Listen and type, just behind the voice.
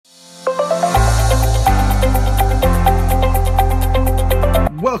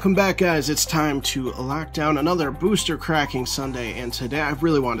Welcome back, guys. It's time to lock down another booster cracking Sunday, and today I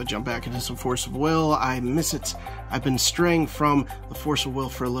really wanted to jump back into some Force of Will. I miss it. I've been straying from the Force of Will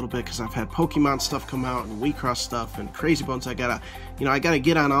for a little bit because I've had Pokemon stuff come out and WeCross stuff and Crazy Bones. I gotta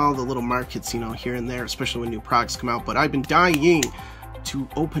get on all the little markets, here and there, especially when new products come out. But I've been dying to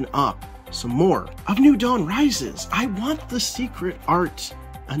open up some more of New Dawn Rises. I want the secret art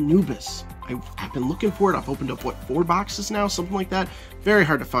Anubis. I've been looking for it. I've opened up, 4 boxes now? Something like that. Very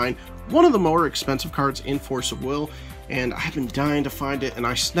hard to find. One of the more expensive cards in Force of Will, and I've been dying to find it, and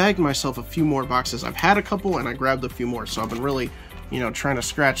I snagged myself a few more boxes. I've had a couple, and I grabbed a few more, so I've been really, trying to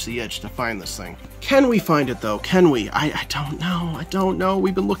scratch the itch to find this thing. Can we find it, though? Can we? I don't know. I don't know.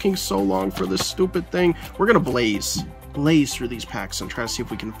 We've been looking so long for this stupid thing. We're gonna blaze through these packs and try to see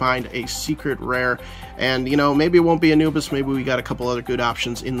if we can find a secret rare. And maybe it won't be Anubis, maybe we got a couple other good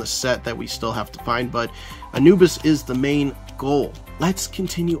options in the set that we still have to find, but Anubis is the main goal. Let's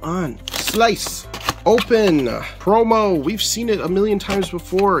continue on. Slice, open, promo. We've seen it a million times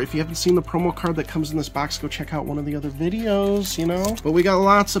before. If you haven't seen the promo card that comes in this box, go check out one of the other videos, but we got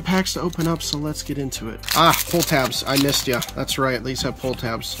lots of packs to open up, so let's get into it. Pull tabs. I missed ya. That's right, these have pull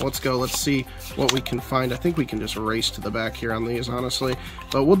tabs. Let's go. Let's see what we can find. I think we can just race to the back here on these, honestly,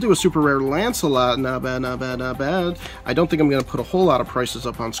 but we'll do a super rare Lancelot. Not bad, not bad, not bad. I don't think I'm going to put a whole lot of prices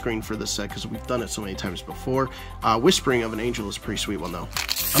up on screen for this set because we've done it so many times before. Whispering of an Angel is a pretty sweet one, though.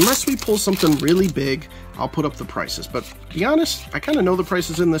 Unless we pull something really big, I'll put up the prices. But to be honest, I kind of know the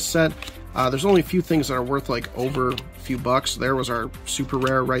prices in this set. There's only a few things that are worth over a few bucks. There was our super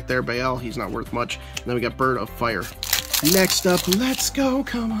rare right there, Baal. He's not worth much. And then we got Bird of Fire. Next up, let's go.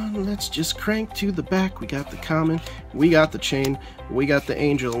 Come on, let's just crank to the back. We got the common, we got the chain, we got the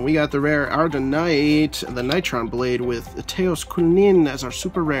angel, and we got the rare Ardenite, the Nitron Blade with Teos Kunin as our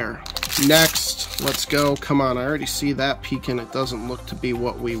super rare. Next, let's go. Come on, I already see that peeking. It doesn't look to be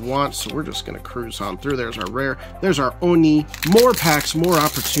what we want, so we're just going to cruise on through. There's our rare. There's our Oni. More packs, more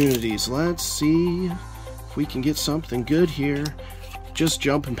opportunities. Let's see if we can get something good here. Just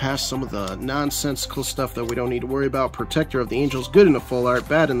jumping past some of the nonsensical stuff that we don't need to worry about. Protector of the Angels, good in the full art,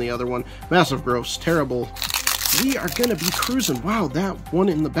 bad in the other one. Massive Gross, terrible. We are going to be cruising. Wow, that one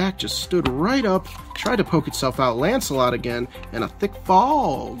in the back just stood right up, tried to poke itself out. Lancelot again, and a Thick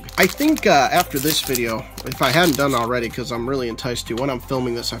Fog. I think after this video, if I hadn't done already, because I'm really enticed to, when I'm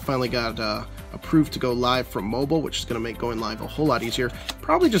filming this, I finally got approved to go live from mobile, which is going to make going live a whole lot easier.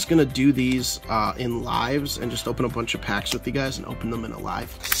 Probably just going to do these in lives and just open a bunch of packs with you guys and open them in a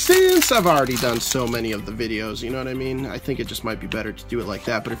live. Since I've already done so many of the videos, you know what I mean? I think it just might be better to do it like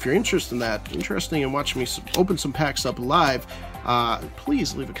that. But if you're interested in watching me open some packs up live,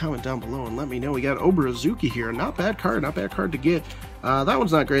 please leave a comment down below and let me know. We got Oberazuki here. Not bad card to get. That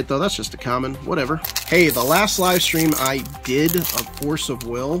one's not great though. That's just a common. Whatever. Hey, the last live stream I did of Force of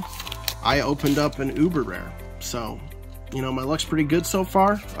Will, I opened up an uber rare. So, my luck's pretty good so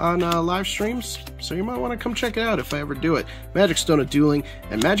far on live streams. So you might want to come check it out if I ever do it. Magic Stone of Dueling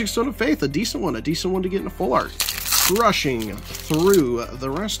and Magic Stone of Faith, a decent one to get in a full art. Crushing through the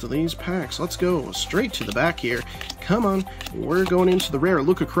rest of these packs. Let's go straight to the back here. Come on, we're going into the rare.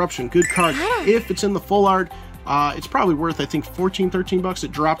 Look of Corruption, good card. If it's in the full art, it's probably worth, I think, 13 bucks.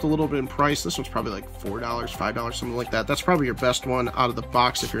 It dropped a little bit in price. This one's probably like $4, $5, something like that. That's probably your best one out of the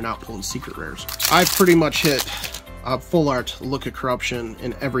box if you're not pulling secret rares. I've pretty much hit full art Look of Corruption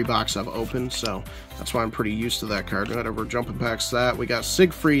in every box I've opened, so that's why I'm pretty used to that card. Whatever, jumping packs that. We got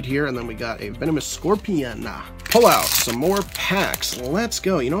Siegfried here, and then we got a Venomous Scorpion. Pull out some more packs. Let's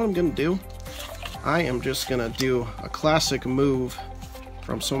go. You know what I'm going to do? I am just going to do a classic move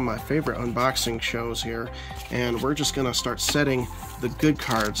from some of my favorite unboxing shows here, and we're just going to start setting the good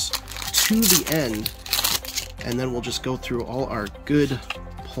cards to the end, and then we'll just go through all our good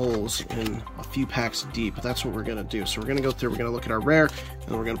pulls in a few packs deep. That's what we're going to do. So we're going to go through, we're going to look at our rare,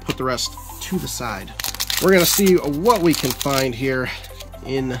 and we're going to put the rest to the side. We're going to see what we can find here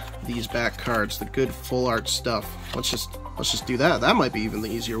in these back cards, the good full art stuff. Let's just do that. That might be even the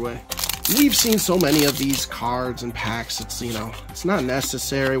easier way. We've seen so many of these cards and packs, it's not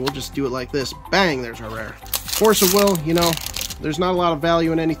necessary. We'll just do it like this. Bang, there's our rare. Force of Will, there's not a lot of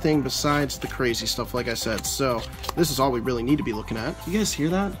value in anything besides the crazy stuff, like I said. So this is all we really need to be looking at. You guys hear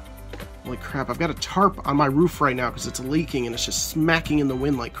that? Holy crap, I've got a tarp on my roof right now because it's leaking and it's just smacking in the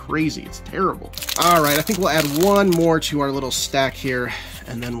wind like crazy. It's terrible. Alright, I think we'll add one more to our little stack here,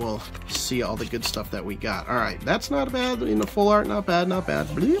 and then we'll see all the good stuff that we got. Alright, that's not bad in the full art. Not bad, not bad.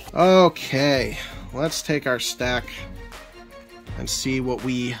 Bleep. Okay, let's take our stack and see what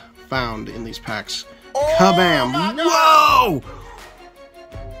we found in these packs. Oh, kabam! Whoa!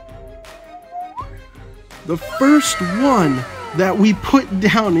 The first one that we put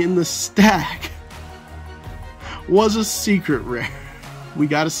down in the stack was a secret rare. We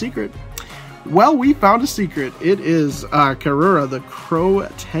got a secret. Well, we found a secret. It is Karura, the Crow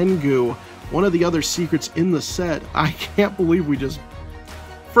Tengu, one of the other secrets in the set. I can't believe we just...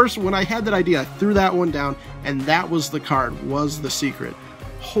 First, when I had that idea, I threw that one down, and that was the card, was the secret.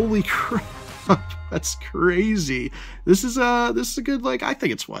 Holy crap. That's crazy. This is a good, like, I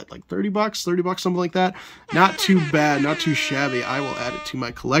think it's what, like $30, something like that. Not too bad, not too shabby. I will add it to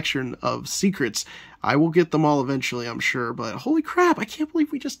my collection of secrets. I will get them all eventually, I'm sure, but holy crap, I can't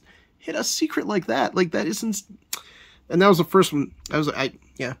believe we just hit a secret like that. Like, that isn't... And that was the first one.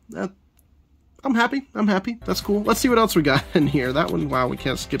 I'm happy. That's cool. Let's see what else we got in here. That one, wow, we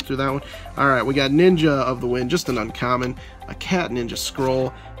can't skip through that one. All right, we got Ninja of the Wind, just an uncommon, a Cat Ninja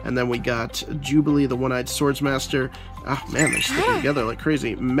Scroll, and then we got Jubilee, the One-Eyed Swordsmaster. Ah, man, they're sticking together like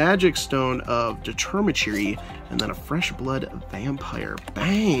crazy. Magic Stone of Determinatory, and then a Fresh Blood Vampire.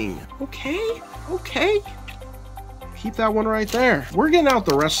 Bang. Okay. Keep that one right there. We're getting out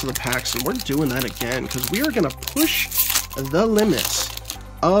the rest of the packs, and we're doing that again, because we are going to push the limits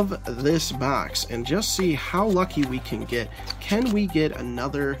of this box and just see how lucky we can get. Can we get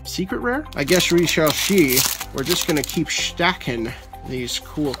another secret rare? I guess we shall see. We're just gonna keep stacking these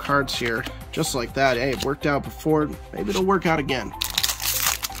cool cards here just like that. Hey, it worked out before, maybe it'll work out again.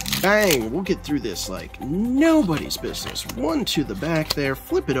 Bang, we'll get through this like nobody's business. One to the back there,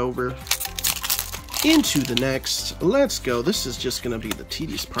 flip it over into the next. Let's go. This is just going to be the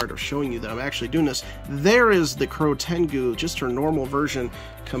tedious part of showing you that I'm actually doing this. There is the Crow Tengu, just her normal version,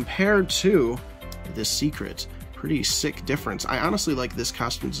 compared to this secret. Pretty sick difference. I honestly like this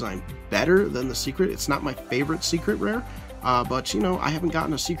costume design better than the secret. It's not my favorite secret rare, but you know, I haven't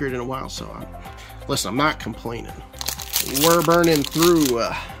gotten a secret in a while, so listen, I'm not complaining. We're burning through.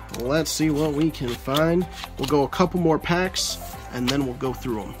 Let's see what we can find. We'll go a couple more packs, and then we'll go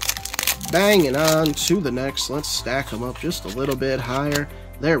through them. Banging on to the next. Let's stack them up just a little bit higher.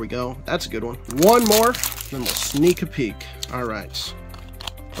 There we go. That's a good one. One more, then we'll sneak a peek. All right.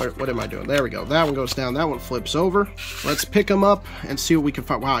 What am I doing? There we go. That one goes down. That one flips over. Let's pick them up and see what we can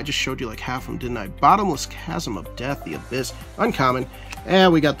find. Wow, I just showed you like half of them, didn't I? Bottomless Chasm of Death, the Abyss. Uncommon.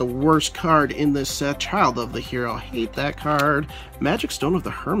 And we got the worst card in this set. Child of the Hero. Hate that card. Magic Stone of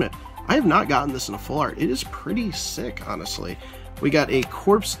the Hermit. I have not gotten this in a full art. It is pretty sick, honestly. We got a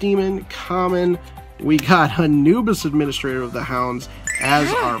Corpse Demon, common. We got Anubis, Administrator of the Hounds,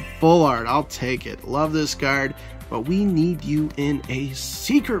 as our full art. I'll take it. Love this card, but we need you in a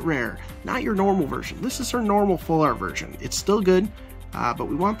secret rare, not your normal version. This is our normal full art version. It's still good, but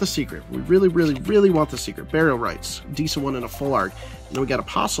we want the secret. We really, really, really want the secret. Burial Rites, decent one in a full art. And then we got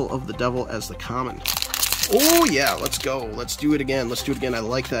Apostle of the Devil as the common. Oh yeah, let's go. Let's do it again. Let's do it again. I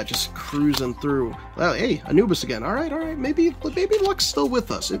like that. Just cruising through. Well, hey, Anubis again. All right. Maybe luck's still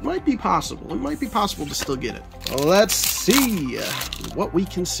with us. It might be possible. It might be possible to still get it. Let's see what we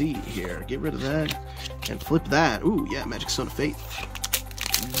can see here. Get rid of that and flip that. Ooh, yeah, Magic Stone of Faith.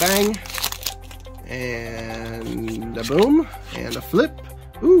 Bang. And a boom. And a flip.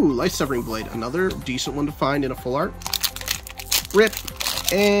 Ooh, Life Severing Blade. Another decent one to find in a full art. Rip.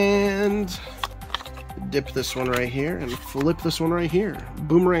 And dip this one right here and flip this one right here.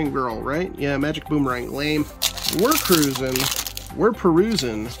 Boomerang Girl, right? Yeah, Magic Boomerang. Lame. We're cruising. We're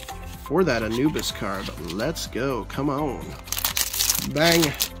perusing for that Anubis card. Let's go. Come on.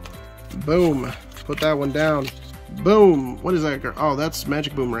 Bang. Boom. Put that one down. Boom. What is that girl? Oh, that's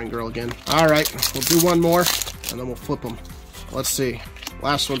Magic Boomerang Girl again. All right. We'll do one more and then we'll flip them. Let's see.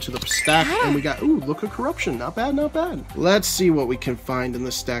 Last one to the stack, and we got, ooh, Look of Corruption. Not bad, not bad. Let's see what we can find in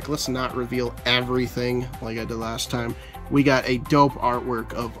this stack. Let's not reveal everything like I did last time. We got a dope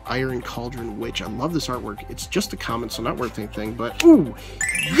artwork of Iron Cauldron Witch. I love this artwork. It's just a common, so not worth anything, but, ooh,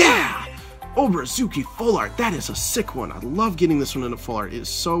 yeah! Obrazuki full art. That is a sick one. I love getting this one in a full art. It is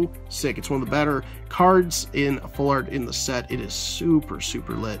so sick. It's one of the better cards in a full art in the set. It is super,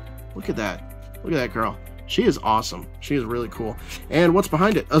 super lit. Look at that. Look at that girl. She is awesome. She is really cool. And what's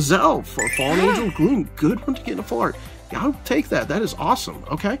behind it? Azel for Fallen Angel of Gloom. Good one to get in a full art. Yeah, I'll take that. That is awesome.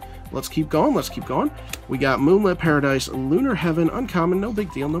 Okay, let's keep going. Let's keep going. We got Moonlit Paradise, Lunar Heaven, uncommon. No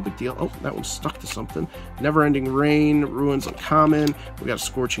big deal. No big deal. Oh, that one's stuck to something. Never-Ending Rain, Ruins, uncommon. We got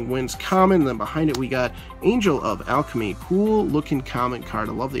Scorching Winds, common. And then behind it, we got Angel of Alchemy. Cool looking common card.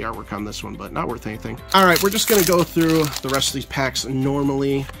 I love the artwork on this one, but not worth anything. All right, we're just going to go through the rest of these packs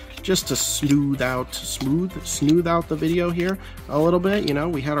normally, just to smooth out the video here a little bit. You know,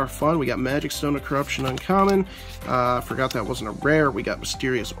 we had our fun. We got Magic Stone of Corruption uncommon. Forgot that wasn't a rare. We got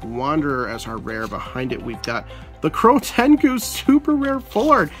Mysterious Wanderer as our rare. Behind it, we've got the Crow Tengu super rare full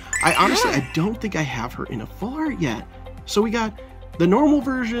art. I honestly, I don't think I have her in a full art yet. So we got the normal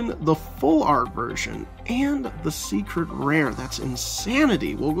version, the full art version, and the secret rare. That's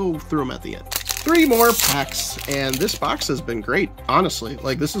insanity. We'll go through them at the end. 3 more packs, and this box has been great, honestly.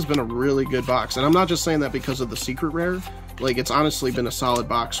 Like, this has been a really good box, and I'm not just saying that because of the secret rare. Like, it's honestly been a solid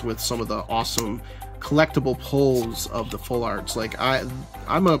box with some of the awesome collectible pulls of the full arts. Like,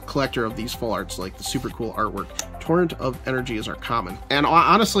 I'm a collector of these full arts, like the super cool artwork. Torrent of Energy is our common. And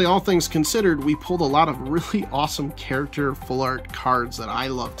honestly, all things considered, we pulled a lot of really awesome character full art cards that I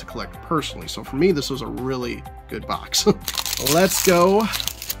love to collect personally. So for me, this was a really good box. Let's go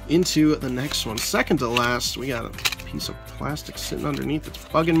into the next one. Second to last, we got a piece of plastic sitting underneath. It's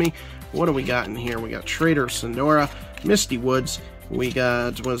bugging me. What do we got in here? We got Trader of Sonora, Misty Woods. We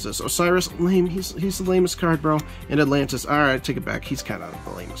got, what is this? Osiris, lame. He's the lamest card, bro. And Atlantis. All right, take it back. He's kind of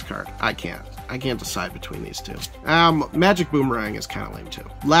the lamest card. I can't decide between these two. Magic Boomerang is kind of lame too.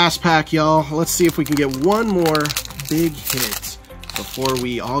 Last pack, y'all. Let's see if we can get one more big hit before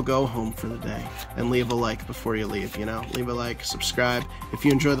we all go home for the day. And leave a like before you leave, you know? Leave a like, subscribe. If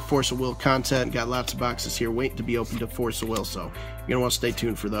you enjoy the Force of Will content, got lots of boxes here waiting to be opened to Force of Will, so you're going to want to stay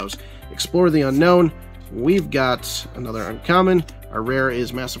tuned for those. Explore the Unknown. We've got another uncommon. Our rare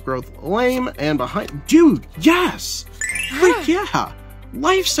is Massive Growth, lame, and behind... Dude, yes! Like, yeah!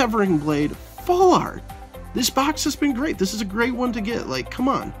 Life-Severing Blade, full art. This box has been great. This is a great one to get. Like, come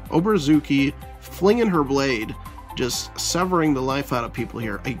on. Obrazuki flinging her blade, just severing the life out of people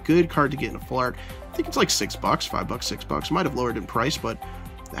here. A good card to get in a full art. I think it's like $6, $5, $6. Might have lowered in price, but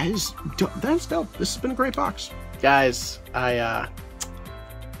that is dope. This has been a great box. Guys, I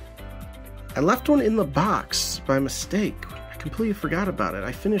left one in the box by mistake. I completely forgot about it.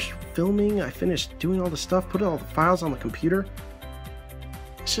 I finished filming, I finished doing all the stuff, put all the files on the computer.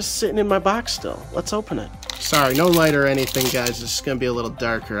 It's just sitting in my box still. Let's open it. Sorry, no light or anything, guys. It's just gonna be a little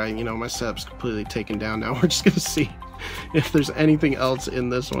darker. You know, my setup's completely taken down now. We're just gonna see if there's anything else in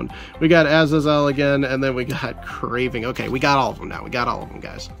this one. We got Azazel again, and then we got Craving. Okay, we got all of them now. We got all of them,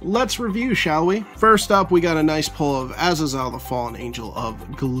 guys. Let's review, shall we? First up, we got a nice pull of Azazel, the Fallen Angel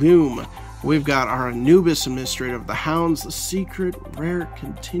of Gloom. We've got our Anubis, Administrator of the Hounds. The secret rare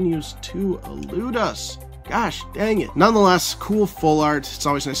continues to elude us. Gosh, dang it. Nonetheless, cool full art. It's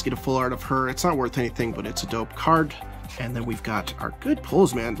always nice to get a full art of her. It's not worth anything, but it's a dope card. And then we've got our good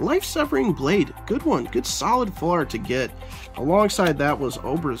pulls, man. Life-Severing Blade. Good one. Good solid full art to get. Alongside that was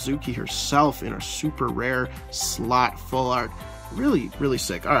Obrazuki herself in her super rare slot full art. Really, really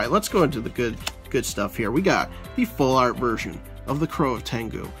sick. All right, let's go into the good stuff here. We got the full art version of the Crow of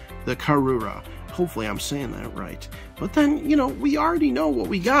Tengu, the Karura. Hopefully I'm saying that right. But then, you know, we already know what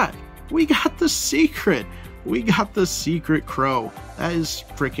we got. We got the secret. We got the secret crow. That is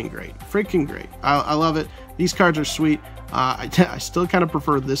freaking great. Freaking great. I love it. These cards are sweet. I still kind of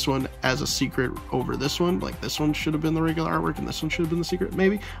prefer this one as a secret over this one. Like, this one should have been the regular artwork and this one should have been the secret,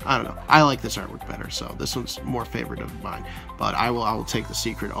 maybe. I don't know. I like this artwork better, so this one's more favorite of mine. But I will take the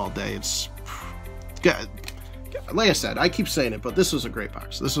secret all day. It's good. Like I said, I keep saying it, but this was a great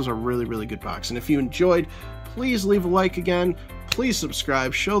box. This was a really, really good box. And if you enjoyed, please leave a like again. Please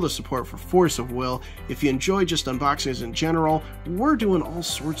subscribe, show the support for Force of Will. If you enjoy just unboxings in general, we're doing all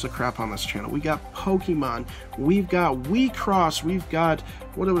sorts of crap on this channel. We got Pokemon, we've got Wii Cross, we've got,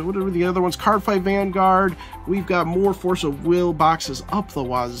 what are the other ones? Cardfight Vanguard, we've got more Force of Will boxes up the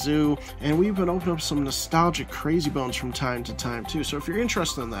wazoo, and we've been opening up some nostalgic Crazy Bones from time to time too. So if you're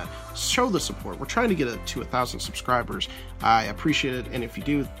interested in that, show the support. We're trying to get it to 1,000 subscribers. I appreciate it, and if you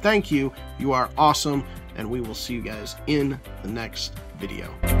do, thank you. You are awesome. And we will see you guys in the next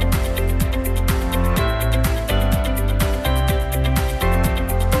video.